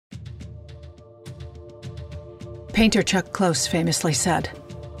Painter Chuck Close famously said,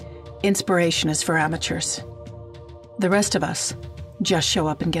 "Inspiration is for amateurs. The rest of us just show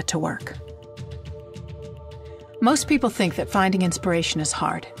up and get to work." Most people think that finding inspiration is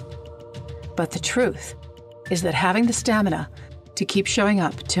hard. But the truth is that having the stamina to keep showing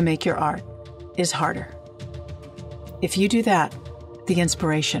up to make your art is harder. If you do that, the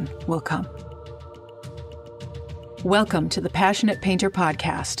inspiration will come. Welcome to the Passionate Painter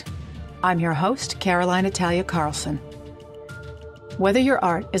Podcast. I'm your host, Caroline Italia Carlson. Whether your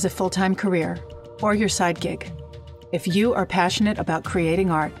art is a full-time career or your side gig, if you are passionate about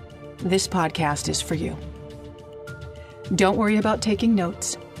creating art, this podcast is for you. Don't worry about taking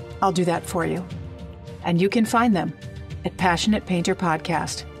notes. I'll do that for you. And you can find them at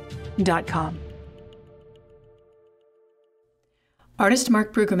passionatepainterpodcast.com. Artist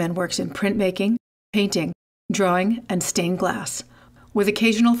Mark Brueggeman works in printmaking, painting, drawing, and stained glass, with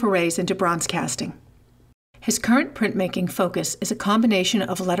occasional forays into bronze casting. His current printmaking focus is a combination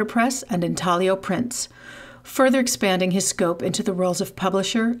of letterpress and intaglio prints, further expanding his scope into the roles of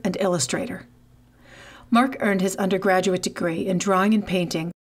publisher and illustrator. Mark earned his undergraduate degree in drawing and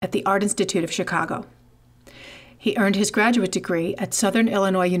painting at the Art Institute of Chicago. He earned his graduate degree at Southern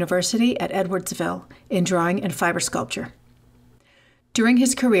Illinois University at Edwardsville in drawing and fiber sculpture. During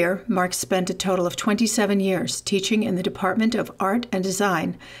his career, Mark spent a total of 27 years teaching in the Department of Art and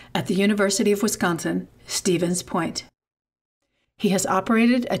Design at the University of Wisconsin, Stevens Point. He has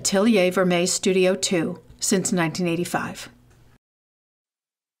operated Atelier Vermeil Studio 2 since 1985.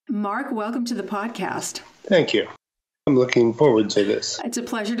 Mark, welcome to the podcast. Thank you. I'm looking forward to this. It's a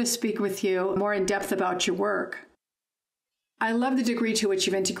pleasure to speak with you more in depth about your work. I love the degree to which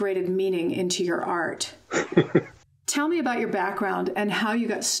you've integrated meaning into your art. Tell me about your background and how you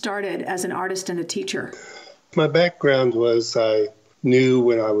got started as an artist and a teacher. My background was I knew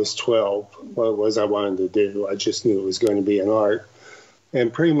when I was 12 what it was I wanted to do. I just knew it was going to be an art.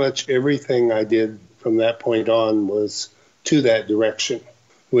 And pretty much everything I did from that point on was to that direction.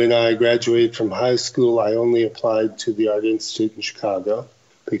 When I graduated from high school, I only applied to the Art Institute in Chicago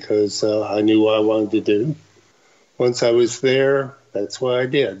because I knew what I wanted to do. Once I was there, that's what I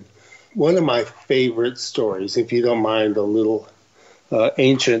did. One of my favorite stories, if you don't mind a little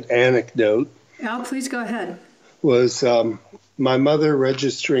ancient anecdote. Oh, please go ahead. Was my mother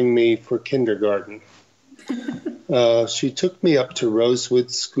registering me for kindergarten. She took me up to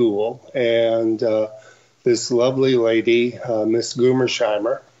Rosewood School, and this lovely lady, Miss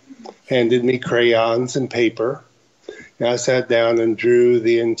Gumersheimer, handed me crayons and paper. And I sat down and drew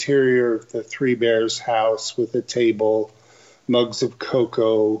the interior of the Three Bears house with a table, mugs of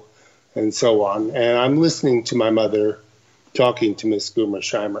cocoa, and so on. And I'm listening to my mother talking to Miss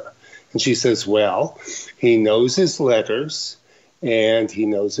Gumersheimer. And she says, well, he knows his letters, and he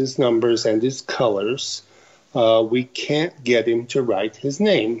knows his numbers and his colors. We can't get him to write his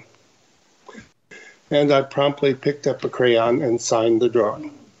name. And I promptly picked up a crayon and signed the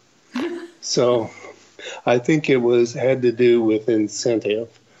drawing. So I think it had to do with incentive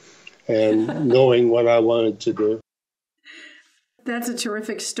and knowing what I wanted to do. That's a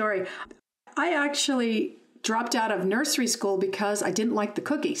terrific story. I actually dropped out of nursery school because I didn't like the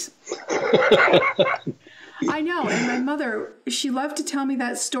cookies. I know. And my mother, she loved to tell me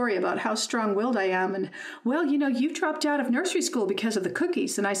that story about how strong-willed I am. And, well, you dropped out of nursery school because of the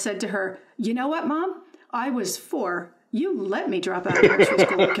cookies. And I said to her, you know what, Mom? I was 4. You let me drop out of nursery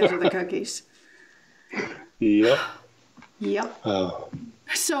school because of the cookies. Yep.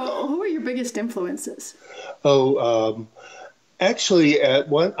 So who are your biggest influences? Actually,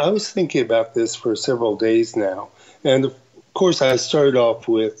 I was thinking about this for several days now. And of course, I started off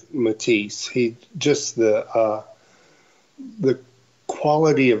with Matisse. The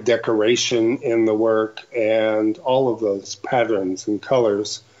quality of decoration in the work and all of those patterns and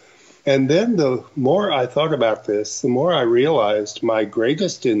colors. And then the more I thought about this, the more I realized my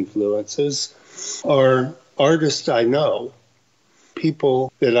greatest influences are artists I know,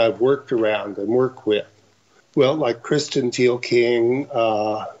 people that I've worked around and work with. Well, like Kristen Teal King,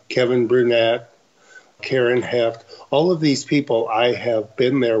 Kevin Brunette, Karen Heft, all of these people, I have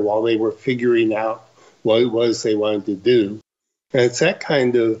been there while they were figuring out what it was they wanted to do. And it's that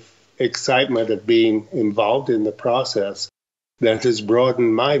kind of excitement of being involved in the process that has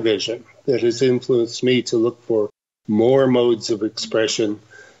broadened my vision, that has influenced me to look for more modes of expression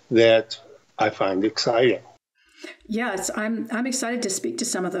that I find exciting. Yes, I'm excited to speak to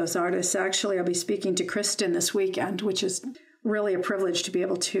some of those artists. Actually, I'll be speaking to Kristen this weekend, which is really a privilege to be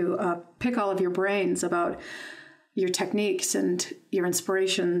able to pick all of your brains about your techniques and your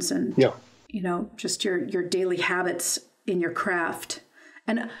inspirations and, just your daily habits in your craft.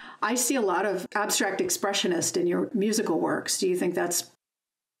 And I see a lot of abstract expressionist in your musical works. Do you think that's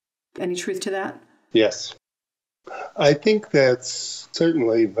any truth to that? Yes. I think that's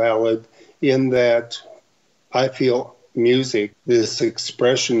certainly valid in that I feel music, this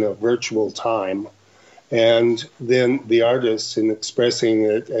expression of virtual time, and then the artist in expressing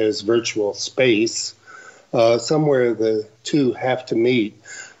it as virtual space, somewhere the two have to meet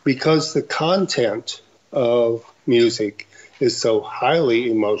because the content of music is so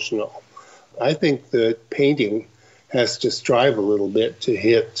highly emotional. I think that painting has to strive a little bit to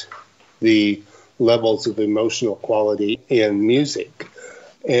hit the levels of emotional quality in music.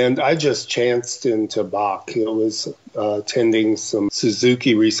 And I just chanced into Bach. It was attending some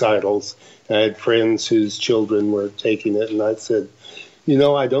Suzuki recitals. I had friends whose children were taking it, and I said, you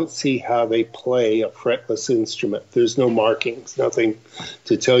know, I don't see how they play a fretless instrument. There's no markings, nothing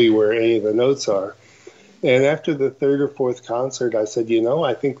to tell you where any of the notes are. And after the third or fourth concert, I said, you know,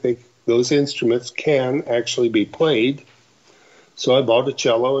 I think those instruments can actually be played. So I bought a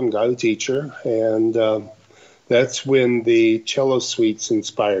cello and got a teacher, and that's when the cello suites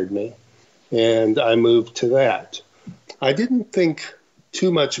inspired me, and I moved to that. I didn't think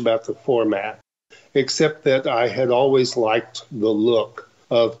too much about the format, except that I had always liked the look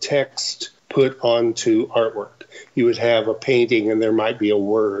of text put onto artwork. You would have a painting and there might be a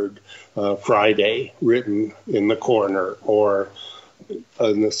word, Friday, written in the corner, or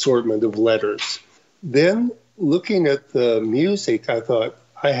an assortment of letters. Then, looking at the music, I thought,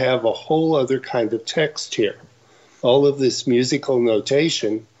 I have a whole other kind of text here. All of this musical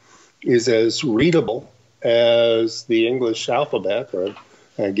notation is as readable as the English alphabet, or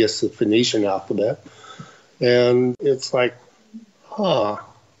I guess the Phoenician alphabet. And it's like,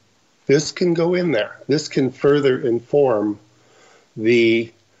 this can go in there. This can further inform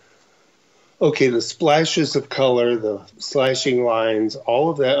the splashes of color, the slashing lines, all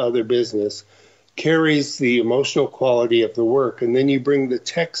of that other business carries the emotional quality of the work. And then you bring the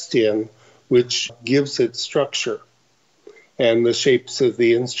text in, which gives it structure. And the shapes of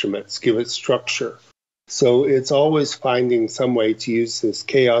the instruments give it structure. So it's always finding some way to use this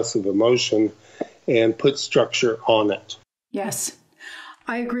chaos of emotion and put structure on it. Yes,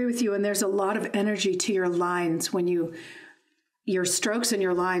 I agree with you. And there's a lot of energy to your lines when your strokes and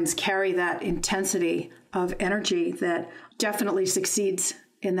your lines carry that intensity of energy that definitely succeeds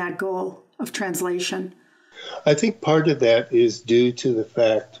in that goal of translation. I think part of that is due to the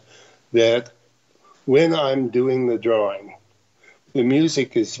fact that when I'm doing the drawing, the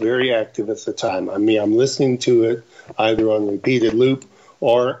music is very active at the time. I mean, I'm listening to it either on repeated loop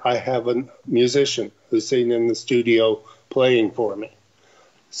or I have a musician who's sitting in the studio playing for me.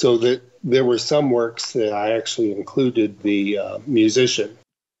 So that there were some works that I actually included the musician.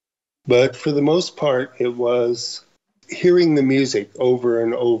 But for the most part, it was hearing the music over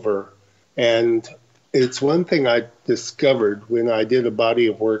and over. And it's one thing I discovered when I did a body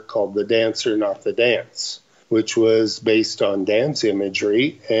of work called The Dancer, Not the Dance, which was based on dance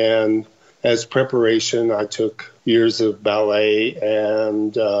imagery. And as preparation, I took years of ballet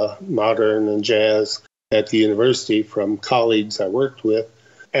and modern and jazz at the university from colleagues I worked with,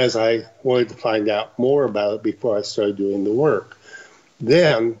 as I wanted to find out more about it before I started doing the work.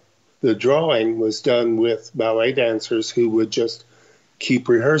 Then the drawing was done with ballet dancers who would just keep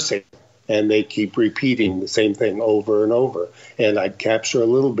rehearsing, and they keep repeating the same thing over and over. And I'd capture a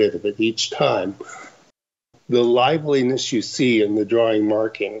little bit of it each time. The liveliness you see in the drawing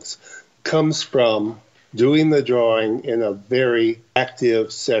markings comes from doing the drawing in a very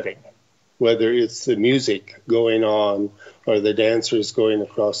active setting, whether it's the music going on or the dancers going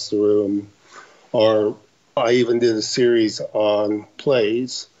across the room, or I even did a series on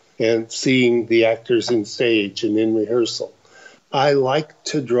plays and seeing the actors in stage and in rehearsal. I like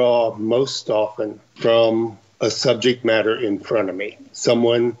to draw most often from a subject matter in front of me,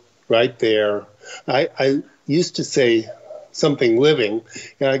 someone right there. I used to say something living,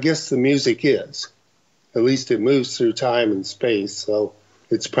 and I guess the music is. At least it moves through time and space, so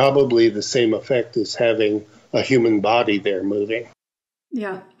it's probably the same effect as having a human body there moving.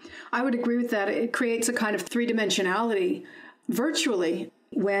 Yeah, I would agree with that. It creates a kind of three-dimensionality virtually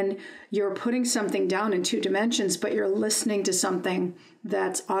when you're putting something down in two dimensions, but you're listening to something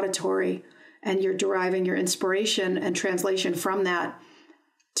that's auditory and you're deriving your inspiration and translation from that.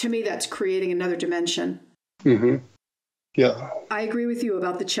 To me, that's creating another dimension. Mm-hmm. Yeah. I agree with you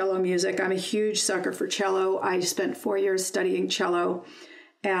about the cello music. I'm a huge sucker for cello. I spent 4 years studying cello.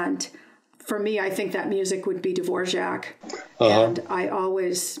 And for me, I think that music would be Dvorak. And I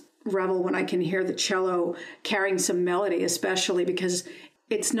always revel when I can hear the cello carrying some melody, especially because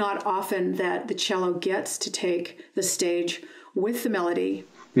it's not often that the cello gets to take the stage with the melody.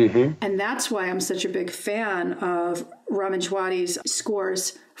 And that's why I'm such a big fan of Ramin Djawadi's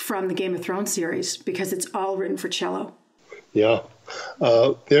scores from the Game of Thrones series, because it's all written for cello. Yeah.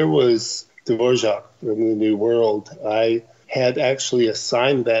 There was Dvorak from the New World. I had actually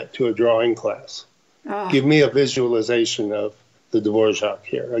assigned that to a drawing class. Give me a visualization of the Dvorak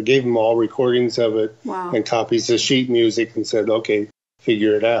here. I gave them all recordings of it and copies of sheet music and said, okay,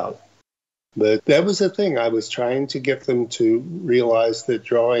 figure it out. But that was the thing. I was trying to get them to realize that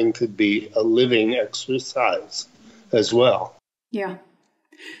drawing could be a living exercise as well. Yeah.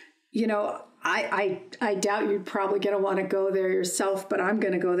 You know, I doubt you're probably going to want to go there yourself, but I'm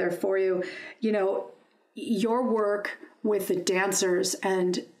going to go there for you. You know, your work with the dancers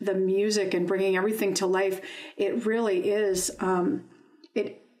and the music and bringing everything to life, it really is,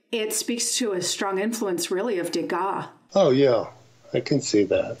 it speaks to a strong influence, really, of Degas. Oh, yeah. I can see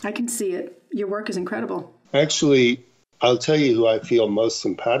that. I can see it. Your work is incredible. Actually, I'll tell you who I feel most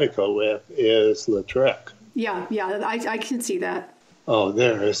simpatico with is Lautrec. Yeah, I can see that. Oh,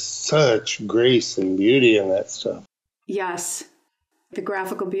 there is such grace and beauty in that stuff. Yes. The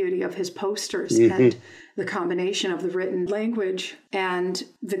graphical beauty of his posters and the combination of the written language and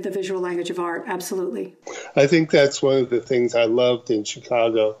the visual language of art. Absolutely. I think that's one of the things I loved in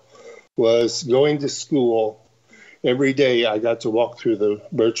Chicago was going to school. Every day I got to walk through the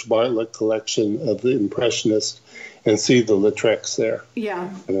Birch Bartlett collection of the Impressionists and see the Lautrecs there. Yeah.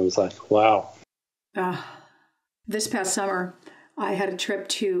 And it was like, wow. This past summer, I had a trip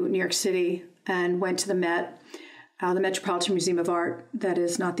to New York City and went to the Met, the Metropolitan Museum of Art. That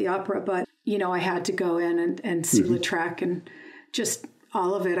is not the opera, but, you know, I had to go in and see Lautrec and just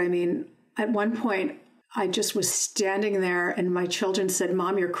all of it. I mean, at one point, I just was standing there and my children said,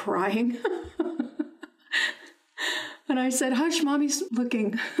 "Mom, you're crying." And I said, "Hush, Mommy's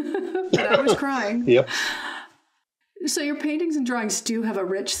looking." But I was crying. Yep. So your paintings and drawings do have a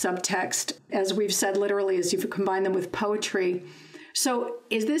rich subtext, as we've said literally, as you've combined them with poetry. So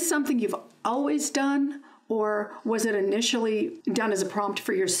is this something you've always done, or was it initially done as a prompt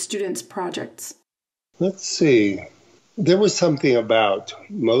for your students' projects? Let's see. There was something about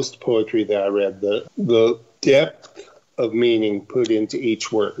most poetry that I read, the depth of meaning put into each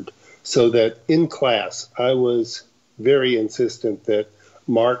word, so that in class I was very insistent that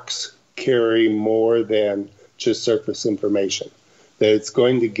marks carry more than just surface information, that it's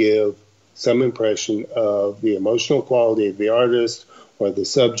going to give some impression of the emotional quality of the artist or the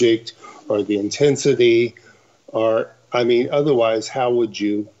subject or the intensity, or, I mean, otherwise, how would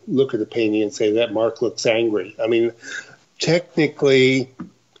you look at a painting and say that mark looks angry? I mean, technically,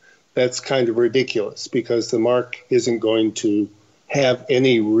 that's kind of ridiculous because the mark isn't going to have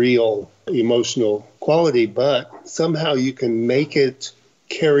any real emotional quality, but somehow you can make it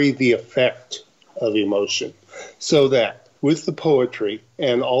carry the effect of emotion, so that with the poetry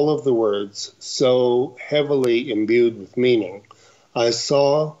and all of the words so heavily imbued with meaning, I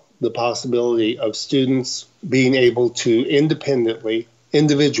saw the possibility of students being able to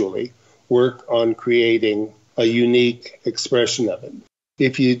individually work on creating a unique expression of it.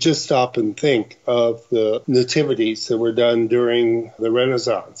 If you just stop and think of the nativities that were done during the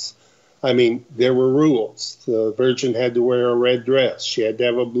Renaissance, I mean, there were rules. The Virgin had to wear a red dress. She had to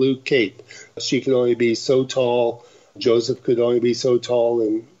have a blue cape. She could only be so tall. Joseph could only be so tall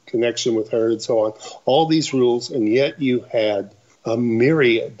in connection with her and so on. All these rules, and yet you had a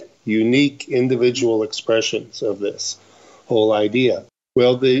myriad unique individual expressions of this whole idea.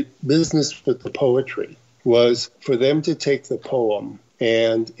 Well, the business with the poetry was for them to take the poem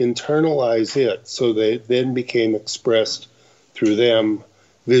and internalize it so that it then became expressed through them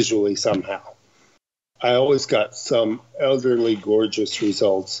visually somehow. I always got some utterly gorgeous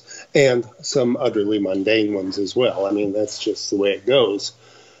results and some utterly mundane ones as well. I mean, that's just the way it goes.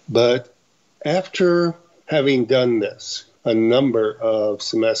 But after having done this a number of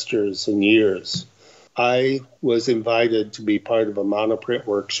semesters and years, I was invited to be part of a monoprint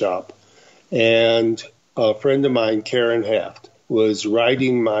workshop. And a friend of mine, Karen Heft, was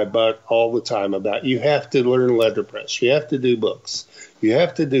riding my butt all the time about, you have to learn letterpress. You have to do books. You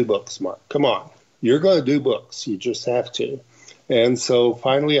have to do books, Mark. Come on. You're going to do books. You just have to. And so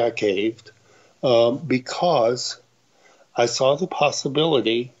finally I caved because I saw the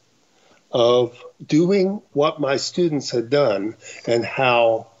possibility of doing what my students had done and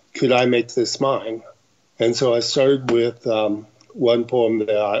how could I make this mine. And so I started with one poem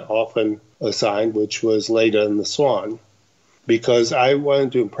that I often assigned, which was Leda and the Swan, because I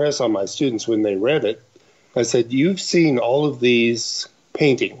wanted to impress on my students when they read it. I said, you've seen all of these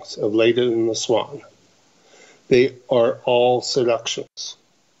paintings of Leda and the Swan. They are all seductions.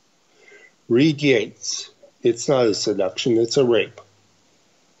 Read Yeats, It's not a seduction, it's a rape.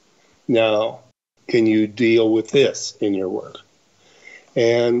 Now, can you deal with this in your work?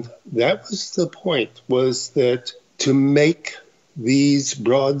 And that was the point, was that to make these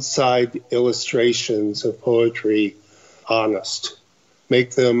broadside illustrations of poetry honest,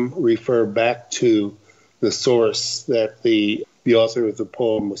 make them refer back to the source that the author of the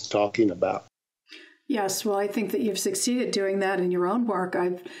poem was talking about. Yes, well, I think that you've succeeded doing that in your own work.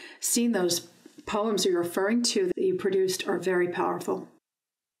 I've seen those poems you're referring to that you produced are very powerful.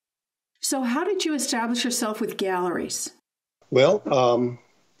 So how did you establish yourself with galleries? Well,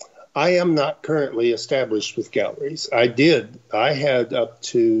 I am not currently established with galleries. I had up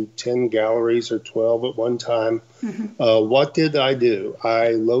to 10 galleries or 12 at one time. What did I do?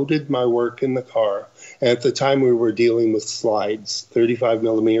 I loaded my work in the car. At the time, we were dealing with slides, 35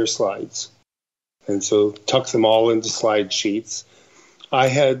 millimeter slides. And so tuck them all into slide sheets. I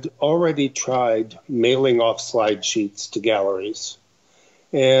had already tried mailing off slide sheets to galleries.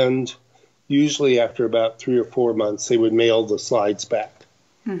 And usually after about 3 or 4 months, they would mail the slides back.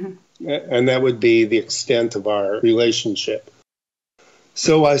 And that would be the extent of our relationship.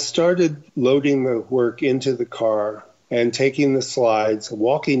 So I started loading the work into the car and taking the slides,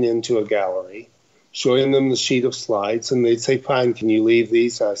 walking into a gallery, showing them the sheet of slides, and they'd say, fine, can you leave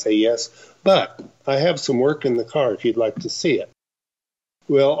these? I say, yes, but I have some work in the car if you'd like to see it.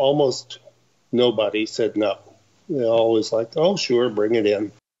 Well, almost nobody said no. They always like, oh, sure, bring it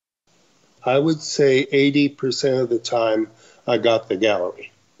in. I would say 80% of the time I got the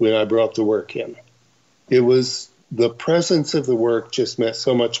gallery when I brought the work in. It was the presence of the work just meant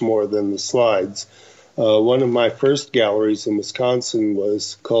so much more than the slides. One of my first galleries in Wisconsin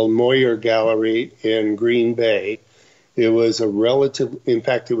was called Moyer Gallery in Green Bay. It was in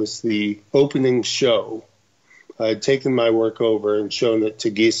fact, it was the opening show. I had taken my work over and shown it to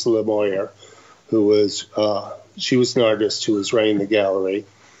Gisela Moyer, she was an artist who was running the gallery.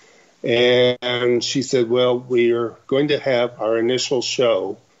 And she said, well, we are going to have our initial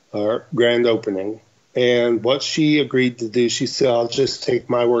show, our grand opening. And what she agreed to do, she said, I'll just take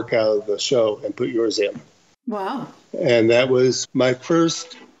my work out of the show and put yours in. Wow. And that was my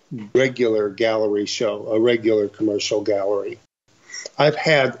first regular gallery show, a regular commercial gallery. I've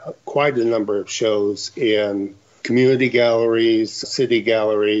had quite a number of shows in community galleries, city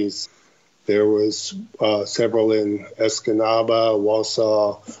galleries. There was several in Escanaba,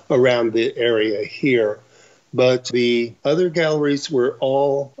 Wausau, around the area here. But the other galleries were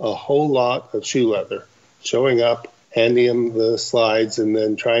all a whole lot of shoe leather, showing up, handing them the slides, and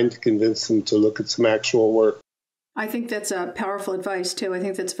then trying to convince them to look at some actual work. I think that's a powerful advice, too. I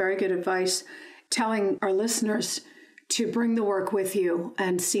think that's very good advice, telling our listeners to bring the work with you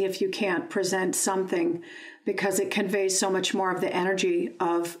and see if you can't present something, because it conveys so much more of the energy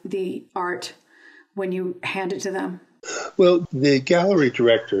of the art when you hand it to them. Well, the gallery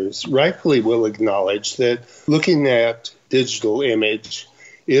directors rightfully will acknowledge that looking at digital image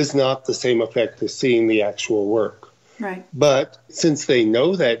is not the same effect as seeing the actual work. Right. But since they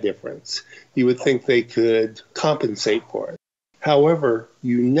know that difference, you would think they could compensate for it. However,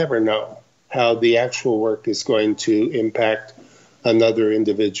 you never know how the actual work is going to impact another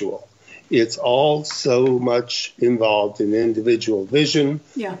individual. It's all so much involved in individual vision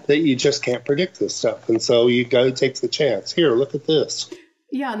that you just can't predict this stuff. And so you got to take the chance. Here, look at this.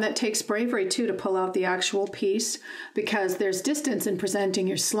 Yeah, and that takes bravery, too, to pull out the actual piece, because there's distance in presenting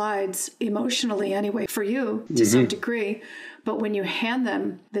your slides, emotionally anyway, for you to some degree. But when you hand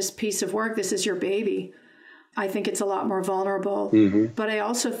them this piece of work, this is your baby, I think it's a lot more vulnerable. But I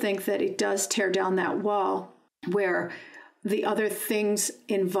also think that it does tear down that wall where the other things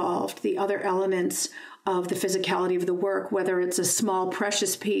involved, the other elements of the physicality of the work, whether it's a small,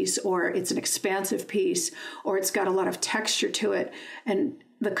 precious piece or it's an expansive piece or it's got a lot of texture to it, and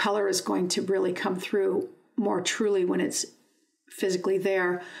the color is going to really come through more truly when it's physically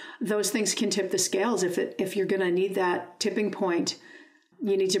there. Those things can tip the scales. If you're going to need that tipping point,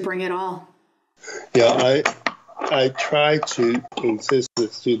 you need to bring it all. Yeah, I try to insist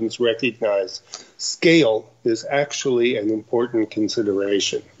that students recognize scale is actually an important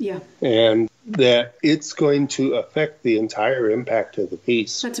consideration. Yeah. And that it's going to affect the entire impact of the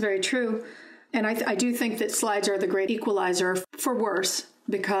piece. That's very true. And I do think that slides are the great equalizer for worse,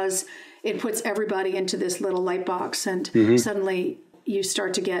 because it puts everybody into this little light box, and suddenly you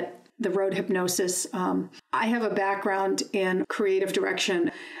start to get the road hypnosis. I have a background in creative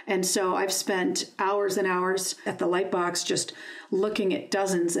direction, and so I've spent hours and hours at the Lightbox just looking at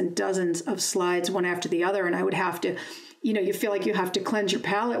dozens and dozens of slides one after the other, and I would have to, you feel like you have to cleanse your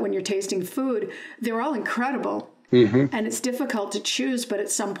palate when you're tasting food. They're all incredible, and it's difficult to choose, but at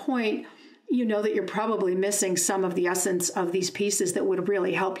some point you know that you're probably missing some of the essence of these pieces that would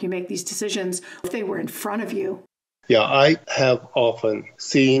really help you make these decisions if they were in front of you. Yeah, I have often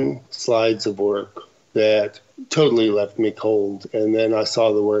seen slides of work that totally left me cold. And then I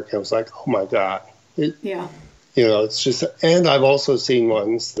saw the work and I was like, oh my God. Yeah. You know, it's just, and I've also seen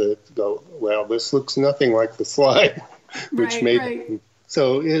ones that go, well, this looks nothing like the slide, which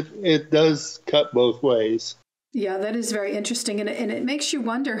so it does cut both ways. Yeah, that is very interesting. And it makes you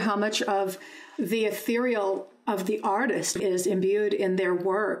wonder how much of the ethereal of the artist is imbued in their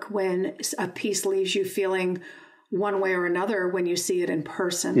work when a piece leaves you feeling one way or another when you see it in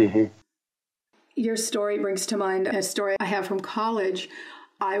person. Mm-hmm. Your story brings to mind a story I have from college.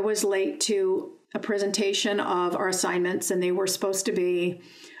 I was late to a presentation of our assignments, and they were supposed to be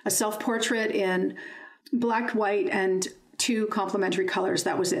a self-portrait in black, white, and 2 complementary colors.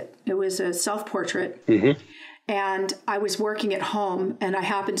 That was it. It was a self-portrait. Mm-hmm. And I was working at home, and I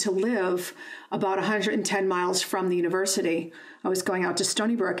happened to live about 110 miles from the university. I was going out to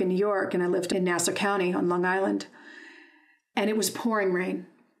Stony Brook in New York, and I lived in Nassau County on Long Island. And it was pouring rain.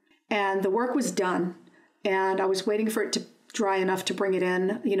 And the work was done, and I was waiting for it to dry enough to bring it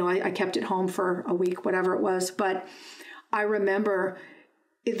in. You know, I kept it home for a week, whatever it was. But I remember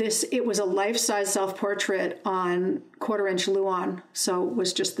it was a life-size self-portrait on 1/4-inch Luan. So it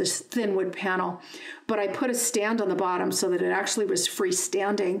was just this thin wood panel. But I put a stand on the bottom so that it actually was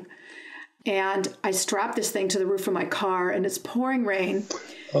freestanding. And I strapped this thing to the roof of my car, and it's pouring rain.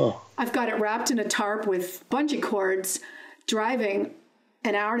 Oh. I've got it wrapped in a tarp with bungee cords, driving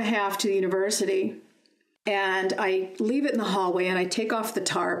an hour and a half to the university. And I leave it in the hallway, and I take off the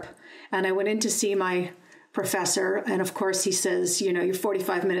tarp, and I went in to see my professor. And of course he says, you know, you're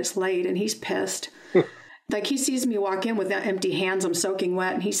 45 minutes late, and he's pissed. Like, he sees me walk in with empty hands, I'm soaking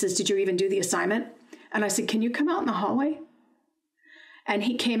wet. And he says, did you even do the assignment? And I said, can you come out in the hallway? And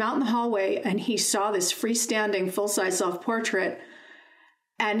he came out in the hallway, and he saw this freestanding full-size self-portrait,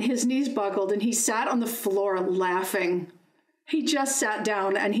 and his knees buckled, and he sat on the floor laughing. He just sat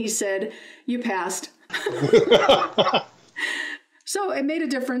down, and he said, you passed. So it made a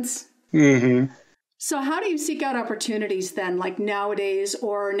difference. Mm-hmm. So how do you seek out opportunities then, like nowadays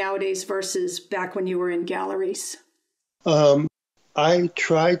versus back when you were in galleries? I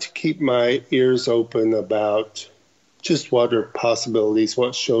try to keep my ears open about just what are possibilities,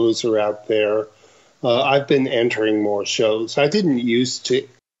 what shows are out there. I've been entering more shows. I didn't used to.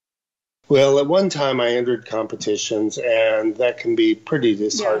 Well, at one time I entered competitions, and that can be pretty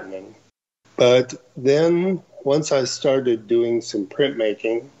disheartening. Yeah. But then once I started doing some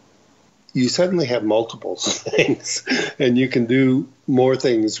printmaking, you suddenly have multiple things, and you can do more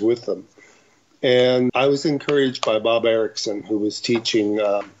things with them. And I was encouraged by Bob Erickson, who was teaching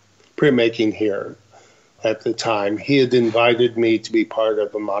printmaking here at the time. He had invited me to be part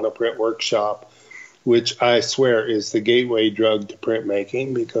of a monoprint workshop, which I swear is the gateway drug to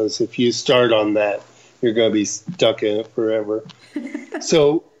printmaking, because if you start on that, you're going to be stuck in it forever.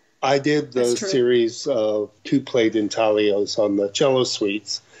 So I did the series of 2-plate intaglios on the cello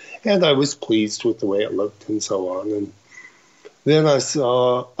suites, and I was pleased with the way it looked and so on. And then I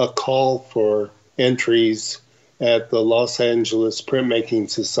saw a call for entries at the Los Angeles Printmaking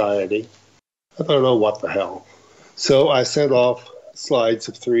Society. I don't know what the hell. So I sent off slides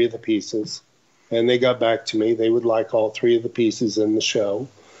of 3 of the pieces, and they got back to me. They would like all 3 of the pieces in the show.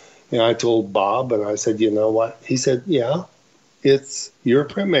 And I told Bob, and I said, you know what? He said, yeah, you're a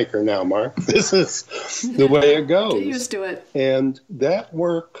printmaker now, Mark. This is the way it goes. Get used to it. And that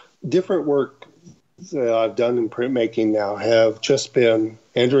work, different work that I've done in printmaking now have just been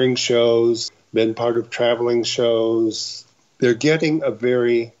entering shows, been part of traveling shows. They're getting a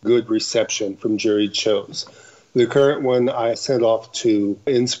very good reception from juried shows. The current one I sent off to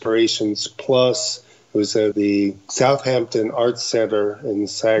Inspirations Plus. It was at the Southampton Arts Center in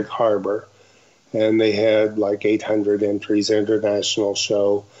Sag Harbor, and they had like 800 entries, international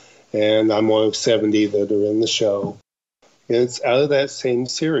show, and I'm one of 70 that are in the show. And it's out of that same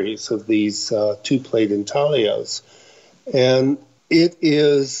series of these 2-plate intaglios. And it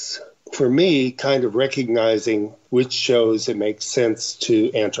is, for me, kind of recognizing which shows it makes sense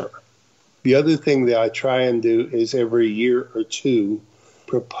to enter. The other thing that I try and do is every year or 2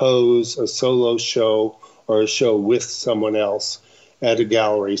 propose a solo show or a show with someone else at a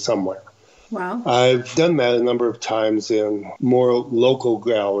gallery somewhere. Wow. I've done that a number of times in more local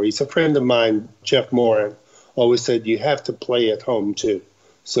galleries. A friend of mine, Jeff Moran, always said you have to play at home too.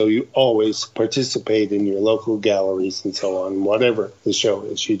 So you always participate in your local galleries and so on. Whatever the show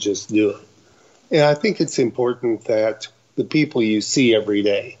is, you just do it. And I think it's important that the people you see every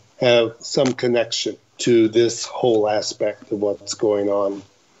day have some connection to this whole aspect of what's going on.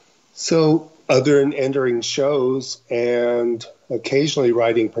 So other than entering shows and occasionally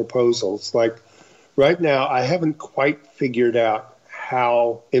writing proposals, like right now, I haven't quite figured out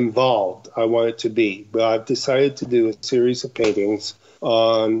how involved I want it to be, but I've decided to do a series of paintings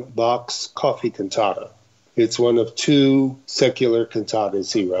on Bach's Coffee Cantata. It's one of two secular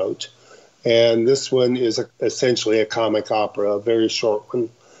cantatas he wrote, and this one is essentially a comic opera, a very short one.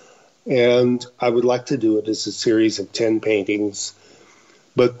 And I would like to do it as a series of 10 paintings.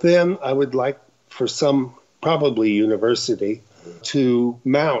 But then I would like for some, probably university, to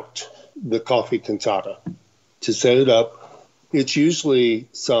mount the coffee cantata, to set it up. It's usually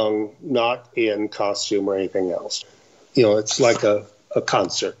sung not in costume or anything else. You know, it's like a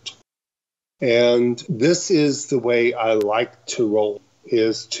concert. And this is the way I like to roll,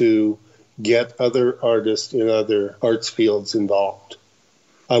 is to get other artists in other arts fields involved.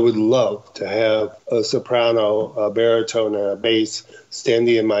 I would love to have a soprano, a baritone, and a bass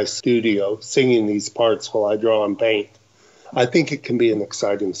standing in my studio singing these parts while I draw and paint. I think it can be an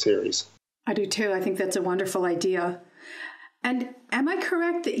exciting series. I do too. I think that's a wonderful idea. And am I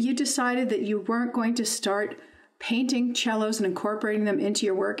correct that you decided that you weren't going to start painting cellos and incorporating them into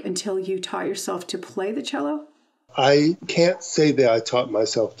your work until you taught yourself to play the cello? I can't say that I taught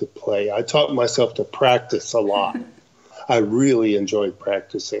myself to play. I taught myself to practice a lot. I really enjoyed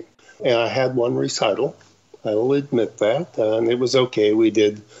practicing. And I had one recital, I will admit that, and it was okay. We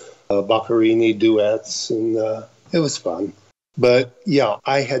did Boccherini duets, and it was fun. But yeah,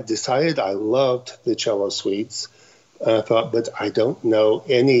 I had decided I loved the cello suites. And I thought, but I don't know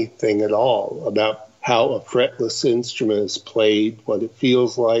anything at all about how a fretless instrument is played, what it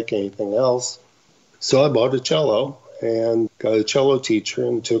feels like, anything else. So I bought a cello and got a cello teacher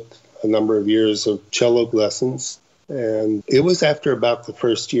and took a number of years of cello lessons. And it was after about the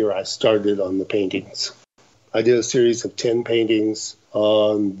first year I started on the paintings. I did a series of 10 paintings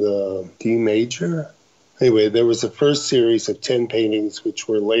on the D major. Anyway, there was a first series of 10 paintings, which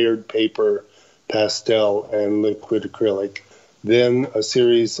were layered paper, pastel, and liquid acrylic. Then a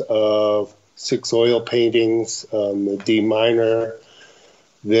series of 6 oil paintings on the D minor.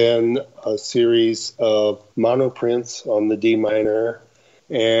 Then a series of monoprints on the D minor.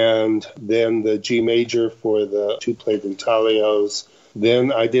 And then the G major for the 2-plate intaglios.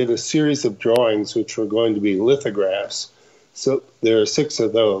 Then I did a series of drawings which were going to be lithographs. So there are 6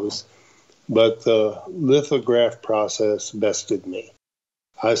 of those. But the lithograph process bested me.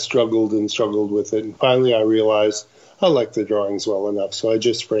 I struggled and struggled with it. And finally I realized I like the drawings well enough, so I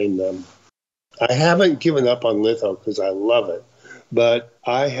just framed them. I haven't given up on litho because I love it. But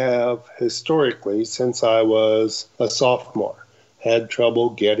I have historically, since I was a sophomore, had trouble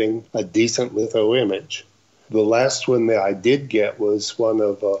getting a decent litho image. The last one that I did get was it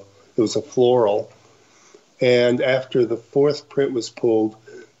was a floral. And after the 4th print was pulled,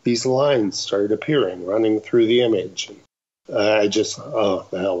 these lines started appearing, running through the image. I just, the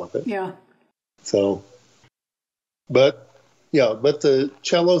hell with it. Yeah. So, but the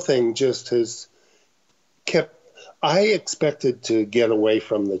cello thing just has kept, I expected to get away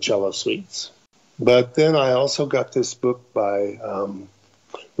from the cello suites. But then I also got this book by,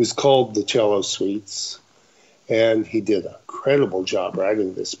 it was called The Cello Suites, and he did an incredible job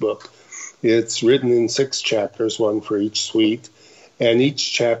writing this book. It's written in 6 chapters, one for each suite, and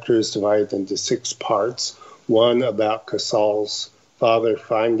each chapter is divided into 6 parts. One about Casal's father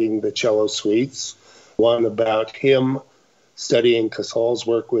finding the cello suites, one about him studying Casal's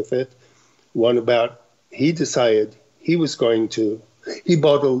work with it, one about he decided he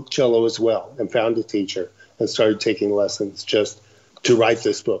bought a cello as well and found a teacher and started taking lessons just to write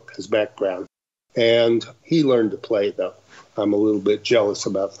this book as background. And he learned to play, though. I'm a little bit jealous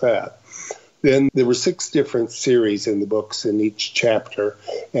about that. Then there were 6 different series in the books in each chapter,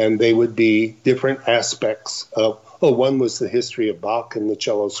 and they would be different aspects of, one was the history of Bach and the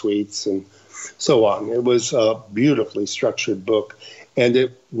cello suites and so on. It was a beautifully structured book, and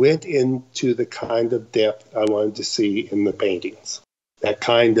it went into the kind of depth I wanted to see in the paintings, that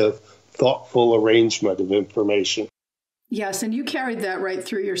kind of thoughtful arrangement of information. Yes, and you carried that right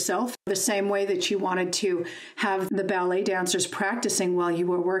through yourself, the same way that you wanted to have the ballet dancers practicing while you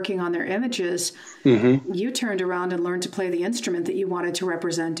were working on their images. Mm-hmm. You turned around and learned to play the instrument that you wanted to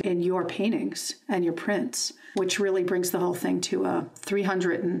represent in your paintings and your prints, which really brings the whole thing to a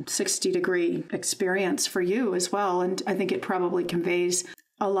 360-degree experience for you as well. And I think it probably conveys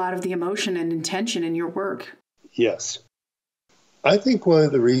a lot of the emotion and intention in your work. Yes. I think one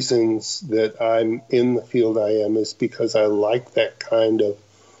of the reasons that I'm in the field I am is because I like that kind of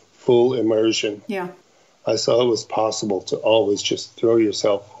full immersion. Yeah. I saw it was possible to always just throw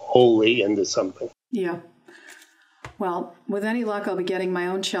yourself wholly into something. Yeah. Well, with any luck, I'll be getting my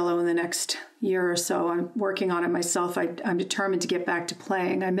own cello in the next year or so. I'm working on it myself. I'm determined to get back to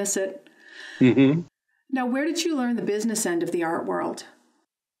playing. I miss it. Mm-hmm. Now, where did you learn the business end of the art world?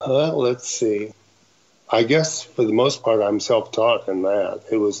 Let's see. I guess for the most part, I'm self-taught in that.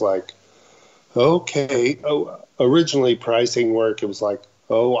 It was like, okay. Originally pricing work, it was like,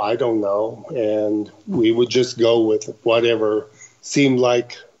 oh, I don't know. And we would just go with whatever seemed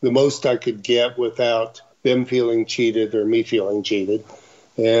like the most I could get without them feeling cheated or me feeling cheated.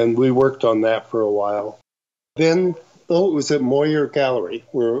 And we worked on that for a while. Then, it was at Moyer Gallery,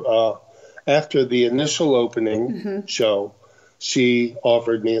 where after the initial opening show, she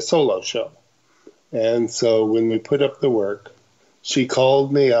offered me a solo show. And so when we put up the work, she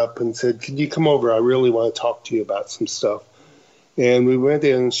called me up and said, "Could you come over? I really want to talk to you about some stuff." And we went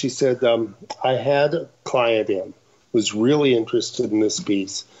in and she said, I had a client in, was really interested in this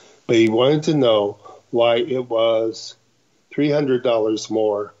piece, but he wanted to know why it was $300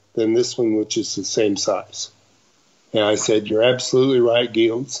 more than this one, which is the same size. And I said, "You're absolutely right,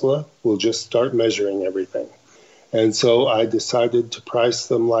 Gilsla. We'll just start measuring everything." And so I decided to price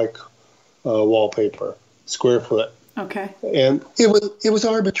them like wallpaper, square foot. Okay. And it was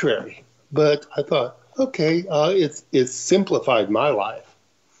arbitrary, but I thought, okay, it's simplified my life.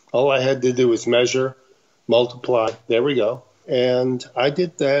 All I had to do was measure, multiply. There we go. And I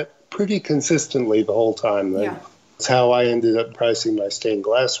did that pretty consistently the whole time. Yeah. That's how I ended up pricing my stained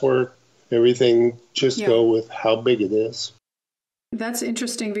glass work. Everything just go with how big it is. That's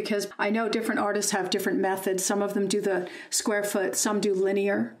interesting because I know different artists have different methods. Some of them do the square foot, some do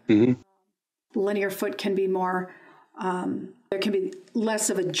linear. Mm-hmm. Linear foot can be more, there can be less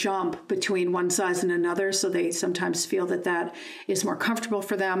of a jump between one size and another, so they sometimes feel that that is more comfortable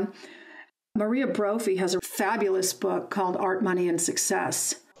for them. Maria Brophy has a fabulous book called Art, Money, and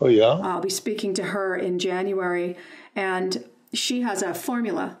Success. Oh, yeah? I'll be speaking to her in January, and she has a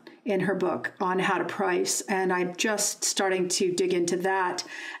formula in her book on how to price, and I'm just starting to dig into that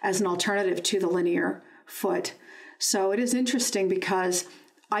as an alternative to the linear foot. So it is interesting because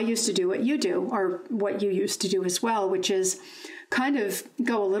I used to do what you do, or what you used to do as well, which is kind of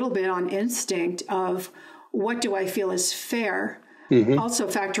go a little bit on instinct of what do I feel is fair, also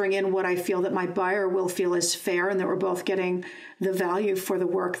factoring in what I feel that my buyer will feel is fair and that we're both getting the value for the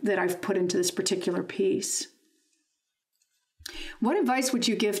work that I've put into this particular piece. What advice would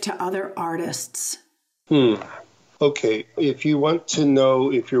you give to other artists? Okay, if you want to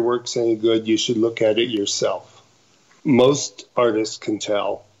know if your work's any good, you should look at it yourself. Most artists can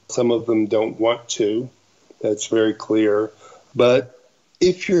tell. Some of them don't want to. That's very clear. But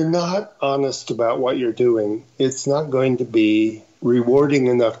if you're not honest about what you're doing, it's not going to be rewarding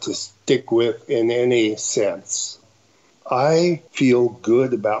enough to stick with in any sense. I feel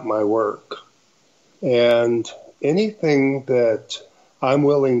good about my work. And anything that I'm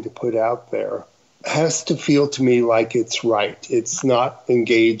willing to put out there has to feel to me like it's right. It's not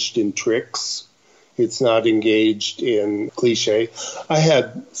engaged in tricks. It's not engaged in cliche. I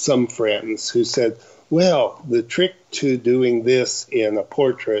had some friends who said, well, the trick to doing this in a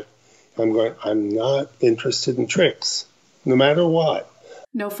portrait, I'm not interested in tricks, no matter what.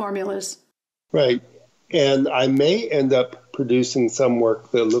 No formulas. Right. And I may end up producing some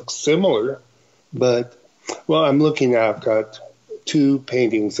work that looks similar, but, well, I'm looking now, I've got two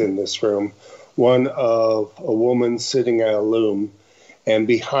paintings in this room. One of a woman sitting at a loom, and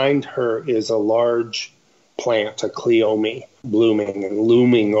behind her is a large plant, a cleome, blooming and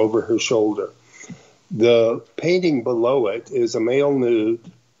looming over her shoulder. The painting below it is a male nude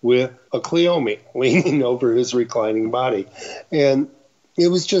with a cleome leaning over his reclining body. And it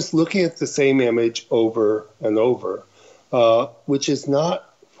was just looking at the same image over and over, which is not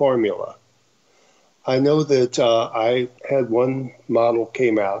formula. I know that I had one model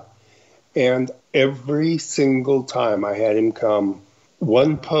came out, and every single time I had him come,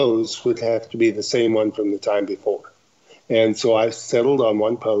 one pose would have to be the same one from the time before. And so I settled on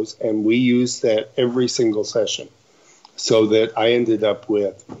one pose, and we used that every single session, so that I ended up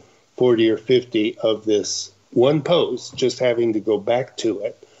with 40 or 50 of this one pose, just having to go back to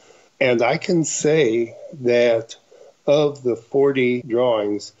it. And I can say that of the 40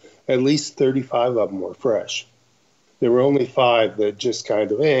 drawings, at least 35 of them were fresh. There were only 5 that just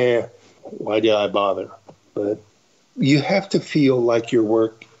kind of, why did I bother? But you have to feel like your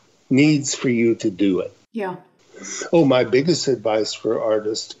work needs for you to do it. Yeah. Oh, my biggest advice for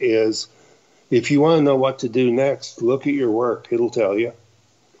artists is if you want to know what to do next, look at your work. It'll tell you.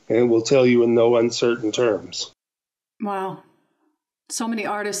 And it will tell you in no uncertain terms. Wow. So many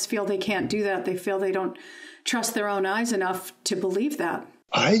artists feel they can't do that. They feel they don't trust their own eyes enough to believe that.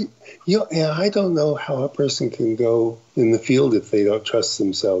 I, and I don't know how a person can go in the field if they don't trust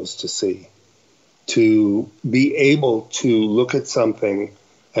themselves to see, to be able to look at something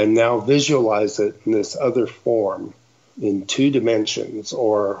and now visualize it in this other form in 2 dimensions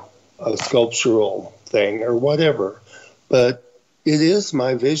or a sculptural thing or whatever. But it is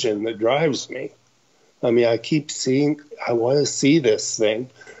my vision that drives me. I mean, I keep seeing, I want to see this thing.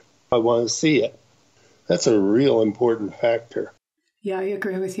 I want to see it. That's a real important factor. Yeah, I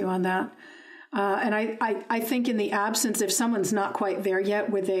agree with you on that. And I think in the absence, if someone's not quite there yet,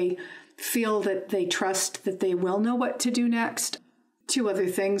 where they feel that they trust that they will know what to do next, 2 other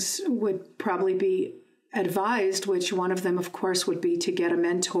things would probably be advised, which one of them, of course, would be to get a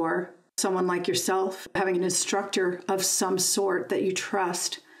mentor, someone like yourself, having an instructor of some sort that you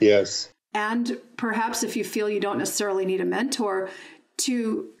trust. Yes. And perhaps if you feel you don't necessarily need a mentor,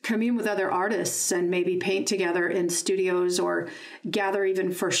 to commune with other artists and maybe paint together in studios or gather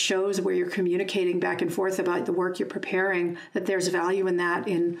even for shows where you're communicating back and forth about the work you're preparing, that there's value in that,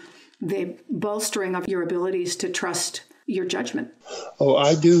 in the bolstering of your abilities to trust your judgment. Oh,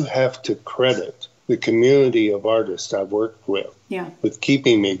 I do have to credit the community of artists I've worked with, with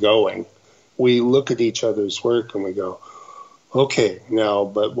keeping me going. We look at each other's work and we go, okay, now,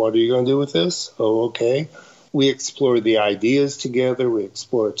 but what are you going to do with this? Oh, okay. We explore the ideas together. We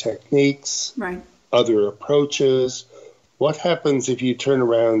explore techniques, other approaches. What happens if you turn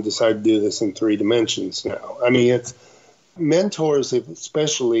around and decide to do this in 3 dimensions now? I mean, it's mentors,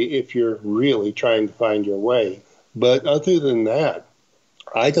 especially if you're really trying to find your way. But other than that,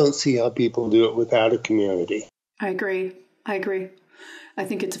 I don't see how people do it without a community. I agree. I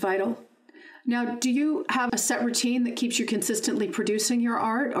think it's vital. Now, do you have a set routine that keeps you consistently producing your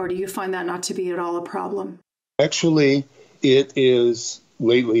art, or do you find that not to be at all a problem? Actually, it is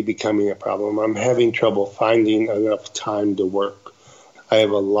lately becoming a problem. I'm having trouble finding enough time to work. I have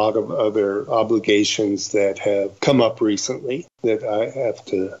a lot of other obligations that have come up recently that I have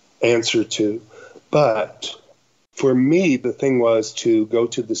to answer to. But for me, the thing was to go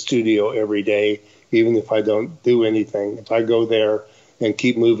to the studio every day, even if I don't do anything. If I go there and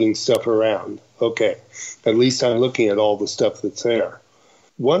keep moving stuff around, okay, at least I'm looking at all the stuff that's there.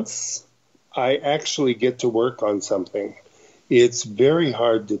 Once I actually get to work on something, it's very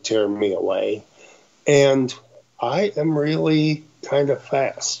hard to tear me away. And I am really kind of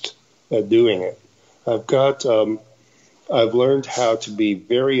fast at doing it. I've learned how to be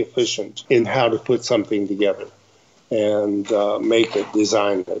very efficient in how to put something together and make it,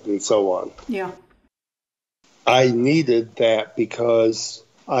 design it, and so on. Yeah. I needed that because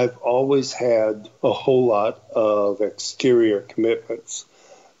I've always had a whole lot of exterior commitments.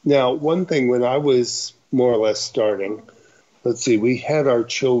 Now, one thing, when I was more or less starting, let's see, we had our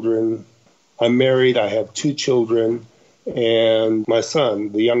children. I'm married. I have 2 children. And my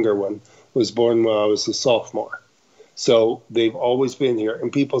son, the younger one, was born when I was a sophomore. So they've always been here.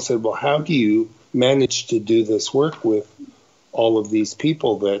 And people said, well, how do you manage to do this work with all of these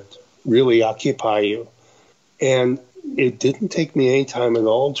people that really occupy you? And it didn't take me any time at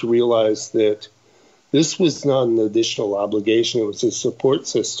all to realize that this was not an additional obligation. It was a support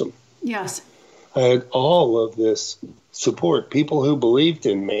system. Yes. I had all of this support, people who believed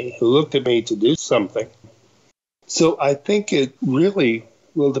in me, who looked at me to do something. So I think it really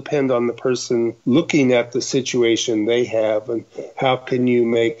will depend on the person looking at the situation they have and how can you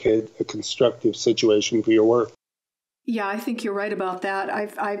make it a constructive situation for your work. Yeah, I think you're right about that.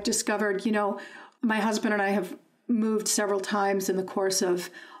 I've discovered, my husband and I have moved several times in the course of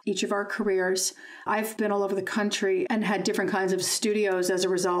each of our careers. I've been all over the country and had different kinds of studios as a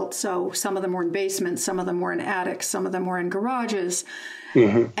result. So some of them were in basements, some of them were in attics, some of them were in garages,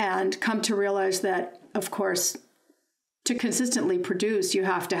 and come to realize that, of course, to consistently produce, you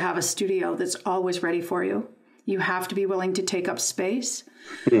have to have a studio that's always ready for you. You have to be willing to take up space.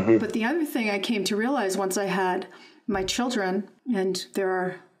 But the other thing I came to realize once I had my children, and there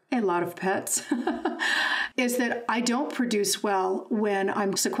are a lot of pets, is that I don't produce well when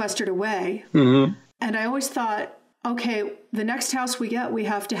I'm sequestered away. And I always thought, okay, the next house we get, we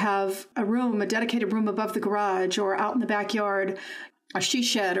have to have a room, a dedicated room above the garage or out in the backyard, a she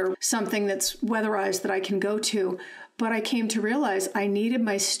shed or something that's weatherized that I can go to. But I came to realize I needed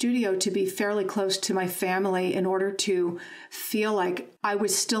my studio to be fairly close to my family in order to feel like I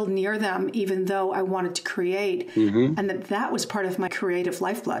was still near them, even though I wanted to create, and that was part of my creative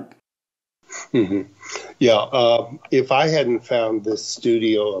lifeblood. Yeah, if I hadn't found this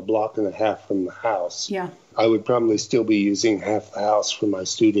studio a block and a half from the house, I would probably still be using half the house for my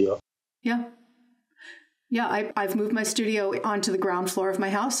studio. Yeah. Yeah, I've moved my studio onto the ground floor of my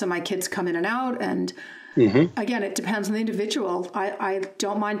house, so my kids come in and out. And again, it depends on the individual. I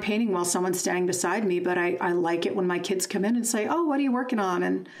don't mind painting while someone's standing beside me, but I like it when my kids come in and say, oh, what are you working on?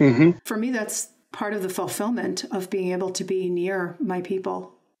 And for me, that's part of the fulfillment of being able to be near my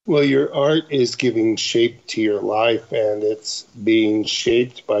people. Well, your art is giving shape to your life, and it's being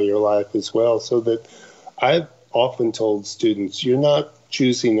shaped by your life as well. So that I've often told students, you're not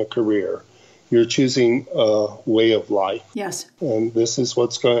choosing a career. You're choosing a way of life. Yes. And this is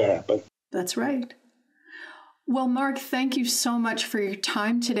what's going to happen. That's right. Well, Mark, thank you so much for your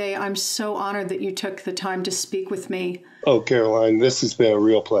time today. I'm so honored that you took the time to speak with me. Oh, Caroline, this has been a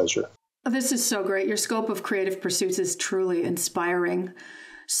real pleasure. This is so great. Your scope of creative pursuits is truly inspiring.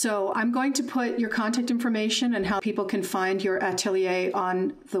 So I'm going to put your contact information and how people can find your atelier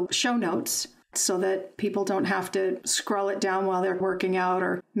on the show notes, so that people don't have to scroll it down while they're working out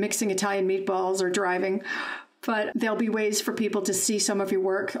or mixing Italian meatballs or driving. But there'll be ways for people to see some of your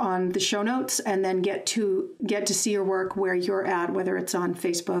work on the show notes and then get to see your work where you're at, whether it's on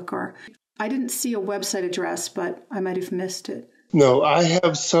Facebook or... I didn't see a website address, but I might have missed it. No, I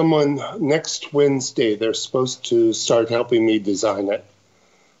have someone next Wednesday. They're supposed to start helping me design it.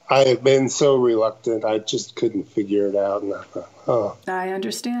 I have been so reluctant. I just couldn't figure it out. And I thought, oh. I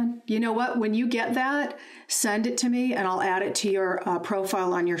understand. You know what? When you get that, send it to me and I'll add it to your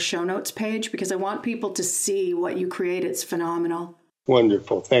profile on your show notes page, because I want people to see what you create. It's phenomenal.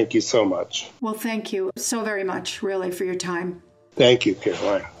 Wonderful. Thank you so much. Well, thank you so very much, really, for your time. Thank you,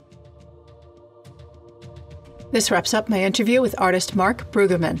 Caroline. This wraps up my interview with artist Mark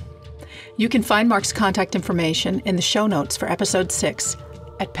Brueggeman. You can find Mark's contact information in the show notes for episode 6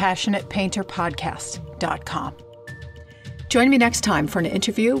 at passionatepainterpodcast.com. Join me next time for an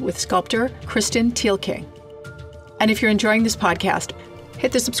interview with sculptor Kristen Thielke. And if you're enjoying this podcast,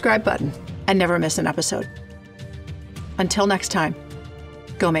 hit the subscribe button and never miss an episode. Until next time,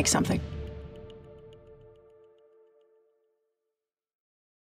 go make something.